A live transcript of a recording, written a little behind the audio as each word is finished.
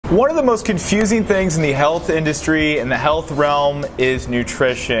One of the most confusing things in the health industry and the health realm is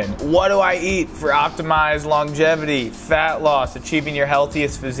nutrition. What do I eat for optimized longevity, fat loss, achieving your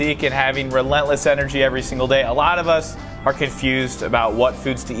healthiest physique, and having relentless energy every single day? A lot of us are confused about what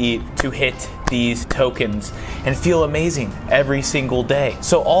foods to eat to hit these tokens and feel amazing every single day.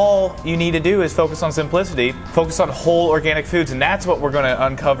 So all you need to do is focus on simplicity, focus on whole organic foods, and that's what we're going to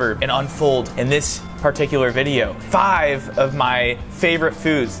uncover and unfold in this particular video. 5 of my favorite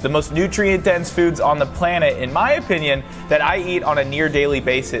foods, the most nutrient-dense foods on the planet, in my opinion, that I eat on a near daily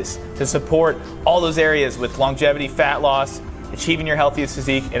basis to support all those areas with longevity, fat loss, achieving your healthiest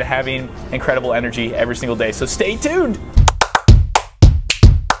physique, and having incredible energy every single day. So stay tuned.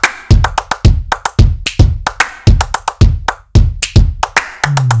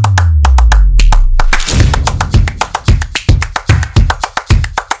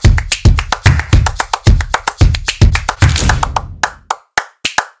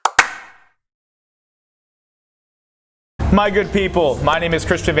 My good people, my name is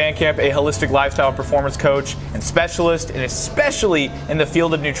Christian Van Camp, a holistic lifestyle and performance coach and specialist, and especially in the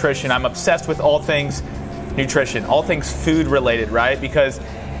field of nutrition. I'm obsessed with all things nutrition, all things food related, right? Because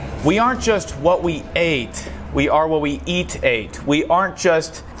we aren't just what we ate, we are what we ate. We aren't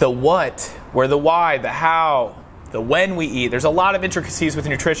just the what, we're the why, the how, the when we eat. There's a lot of intricacies with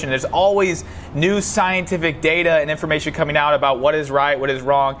nutrition. There's always new scientific data and information coming out about what is right, what is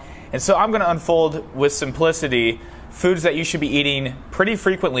wrong. And so I'm going to unfold with simplicity foods that you should be eating pretty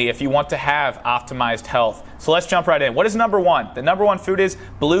frequently if you want to have optimized health. So let's jump right in. What is number one? The number one food is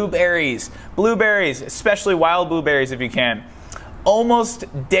blueberries. Blueberries, especially wild blueberries if you can. Almost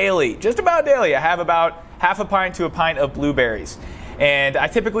daily, just about daily, I have about half a pint to a pint of blueberries. And I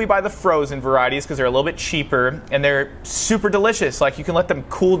typically buy the frozen varieties because they're a little bit cheaper and they're super delicious. Like, you can let them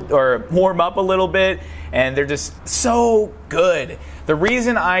cool or warm up a little bit and they're just so good. The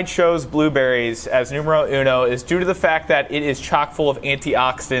reason I chose blueberries as numero uno is due to the fact that it is chock full of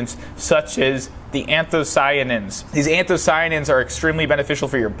antioxidants such as the anthocyanins. These anthocyanins are extremely beneficial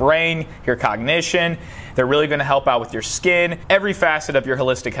for your brain, your cognition. They're really going to help out with your skin, every facet of your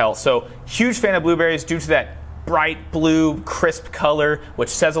holistic health. So huge fan of blueberries due to that bright blue, crisp color, which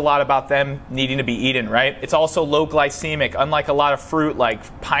says a lot about them needing to be eaten, right? It's also low glycemic, unlike a lot of fruit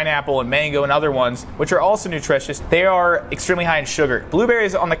like pineapple and mango and other ones, which are also nutritious. They are extremely high in sugar.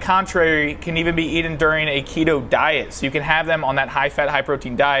 Blueberries, on the contrary, can even be eaten during a keto diet. So you can have them on that high-fat,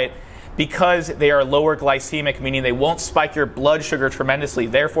 high-protein diet because they are lower glycemic, meaning they won't spike your blood sugar tremendously.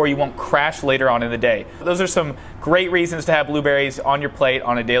 Therefore, you won't crash later on in the day. Those are some great reasons to have blueberries on your plate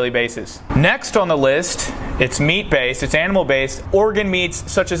on a daily basis. Next on the list, it's meat-based, it's animal-based. Organ meats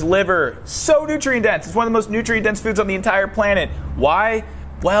such as liver, so nutrient-dense. It's one of the most nutrient-dense foods on the entire planet. Why?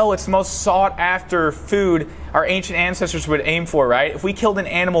 Well, it's the most sought-after food our ancient ancestors would aim for, right? If we killed an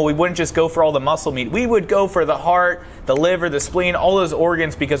animal, we wouldn't just go for all the muscle meat. We would go for the heart, the liver, the spleen, all those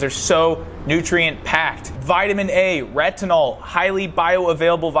organs because they're so nutrient-packed. Vitamin A, retinol, highly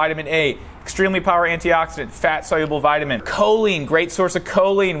bioavailable vitamin A, extremely power antioxidant, fat-soluble vitamin. Choline, great source of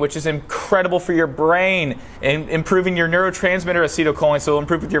choline, which is incredible for your brain and improving your neurotransmitter acetylcholine, so it'll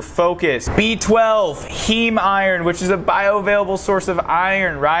improve with your focus. B12, heme iron, which is a bioavailable source of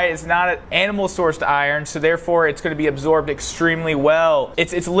iron, right? It's not an animal-sourced iron, so therefore it's going to be absorbed extremely well.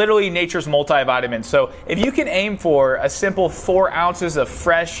 It's literally nature's multivitamin. So if you can aim for a simple 4 ounces of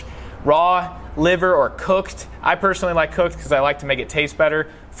fresh, raw liver or cooked, I personally like cooked because I like to make it taste better,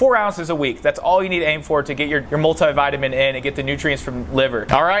 4 ounces a week. That's all you need to aim for to get your multivitamin in and get the nutrients from liver.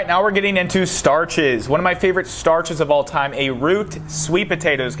 All right, now we're getting into starches. One of my favorite starches of all time, a root, sweet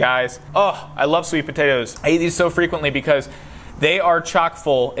potatoes, guys. Oh, I love sweet potatoes. I eat these so frequently because they are chock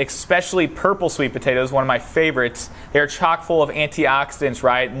full, especially purple sweet potatoes, one of my favorites. They're chock full of antioxidants,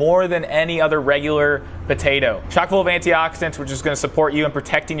 right? More than any other regular potato. Chock full of antioxidants, which is going to support you in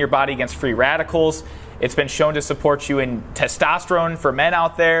protecting your body against free radicals. It's been shown to support you in testosterone for men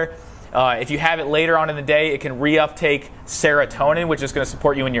out there. If you have it later on in the day, it can reuptake serotonin, which is going to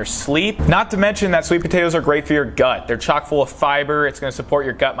support you in your sleep. Not to mention that sweet potatoes are great for your gut. They're chock full of fiber. It's going to support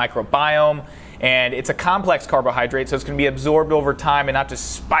your gut microbiome. And it's a complex carbohydrate, so it's going to be absorbed over time and not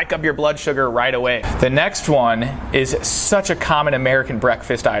just spike up your blood sugar right away. The next one is such a common American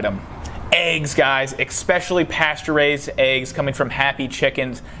breakfast item. Eggs, guys, especially pasture-raised eggs coming from happy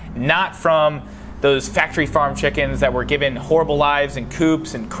chickens, not from those factory farm chickens that were given horrible lives in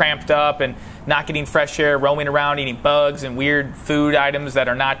coops and cramped up and not getting fresh air, roaming around eating bugs and weird food items that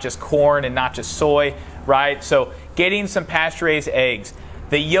are not just corn and not just soy, right? So getting some pasture-raised eggs.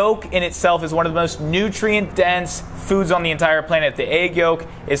 The yolk in itself is one of the most nutrient-dense foods on the entire planet. The egg yolk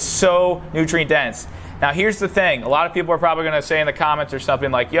is so nutrient-dense. Now here's the thing, a lot of people are probably going to say in the comments or something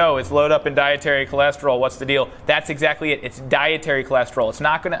like, yo, it's loaded up in dietary cholesterol, what's the deal? That's exactly it, it's dietary cholesterol. It's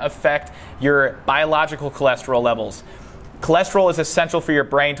not going to affect your biological cholesterol levels. Cholesterol is essential for your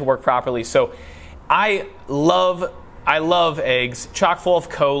brain to work properly. So I love eggs, chock full of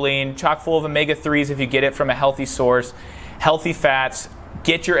choline, chock full of omega-3s if you get it from a healthy source, healthy fats.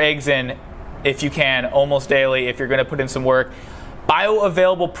 Get your eggs in if you can almost daily if you're going to put in some work.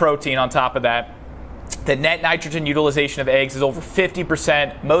 Bioavailable protein on top of that. The net nitrogen utilization of eggs is over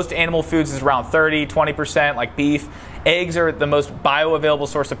 50%. Most animal foods is around 30, 20%, like beef. Eggs are the most bioavailable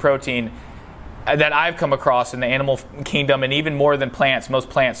source of protein that I've come across in the animal kingdom, and even more than plants, most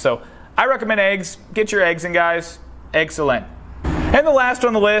plants. So I recommend eggs. Get your eggs in, guys. Excellent. And the last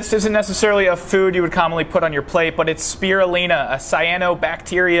on the list isn't necessarily a food you would commonly put on your plate, but it's spirulina, a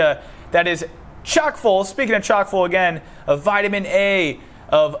cyanobacteria that is chock full, speaking of chock full again, of vitamin A,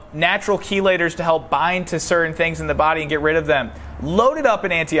 of natural chelators to help bind to certain things in the body and get rid of them. Loaded up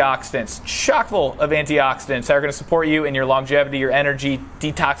in antioxidants, chock full of antioxidants that are going to support you in your longevity, your energy,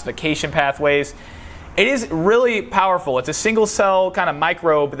 detoxification pathways. It is really powerful. It's a single cell kind of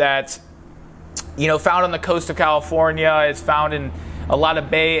microbe that's found on the coast of California. It's found in a lot of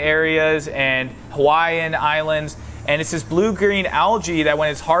bay areas and Hawaiian islands. And it's this blue-green algae that when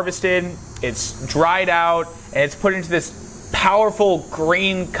it's harvested, it's dried out and it's put into this powerful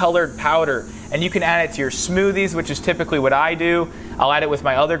green-colored powder. And you can add it to your smoothies, which is typically what I do. I'll add it with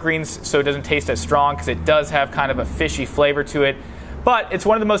my other greens so it doesn't taste as strong because it does have kind of a fishy flavor to it. But it's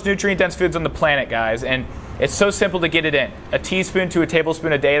one of the most nutrient-dense foods on the planet, guys. And it's so simple to get it in. A teaspoon to a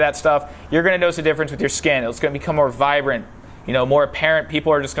tablespoon a day of that stuff, you're going to notice a difference with your skin. It's going to become more vibrant, more apparent.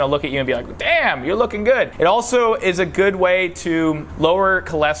 People are just going to look at you and be like, damn, you're looking good. It also is a good way to lower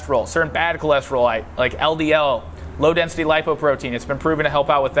cholesterol, certain bad cholesterol, like LDL, low-density lipoprotein. It's been proven to help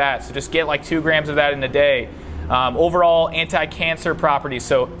out with that. So just get like 2 grams of that in a day. Overall, anti-cancer properties.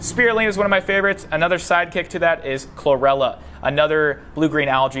 So spirulina is one of my favorites. Another sidekick to that is chlorella, another blue-green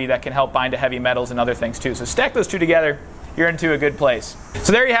algae that can help bind to heavy metals and other things too. So stack those two together, you're into a good place.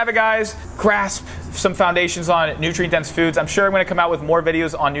 So there you have it, guys. Grasp some foundations on nutrient-dense foods. I'm sure I'm going to come out with more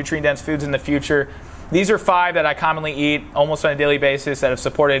videos on nutrient-dense foods in the future. These are 5 that I commonly eat almost on a daily basis that have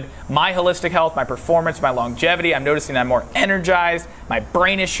supported my holistic health, my performance, my longevity. I'm noticing I'm more energized, my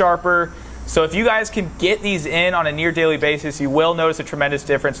brain is sharper. So if you guys can get these in on a near daily basis, you will notice a tremendous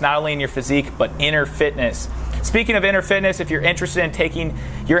difference, not only in your physique, but inner fitness. Speaking of inner fitness, if you're interested in taking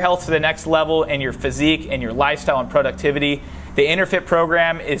your health to the next level in your physique and your lifestyle and productivity, the Inner Fit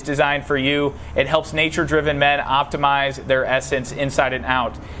program is designed for you. It helps nature-driven men optimize their essence inside and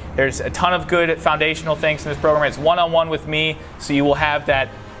out. There's a ton of good foundational things in this program. It's one-on-one with me, so you will have that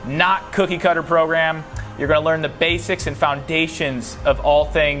not cookie-cutter program. You're going to learn the basics and foundations of all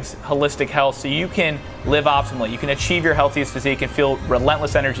things holistic health so you can live optimally. You can achieve your healthiest physique and feel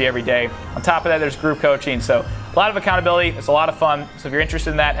relentless energy every day. On top of that, there's group coaching. So a lot of accountability. It's a lot of fun. So if you're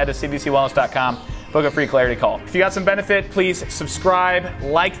interested in that, head to CVCWellness.com. Book a free clarity call. If you got some benefit, please subscribe,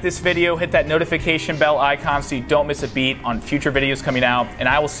 like this video, hit that notification bell icon so you don't miss a beat on future videos coming out, and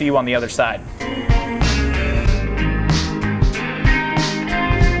I will see you on the other side.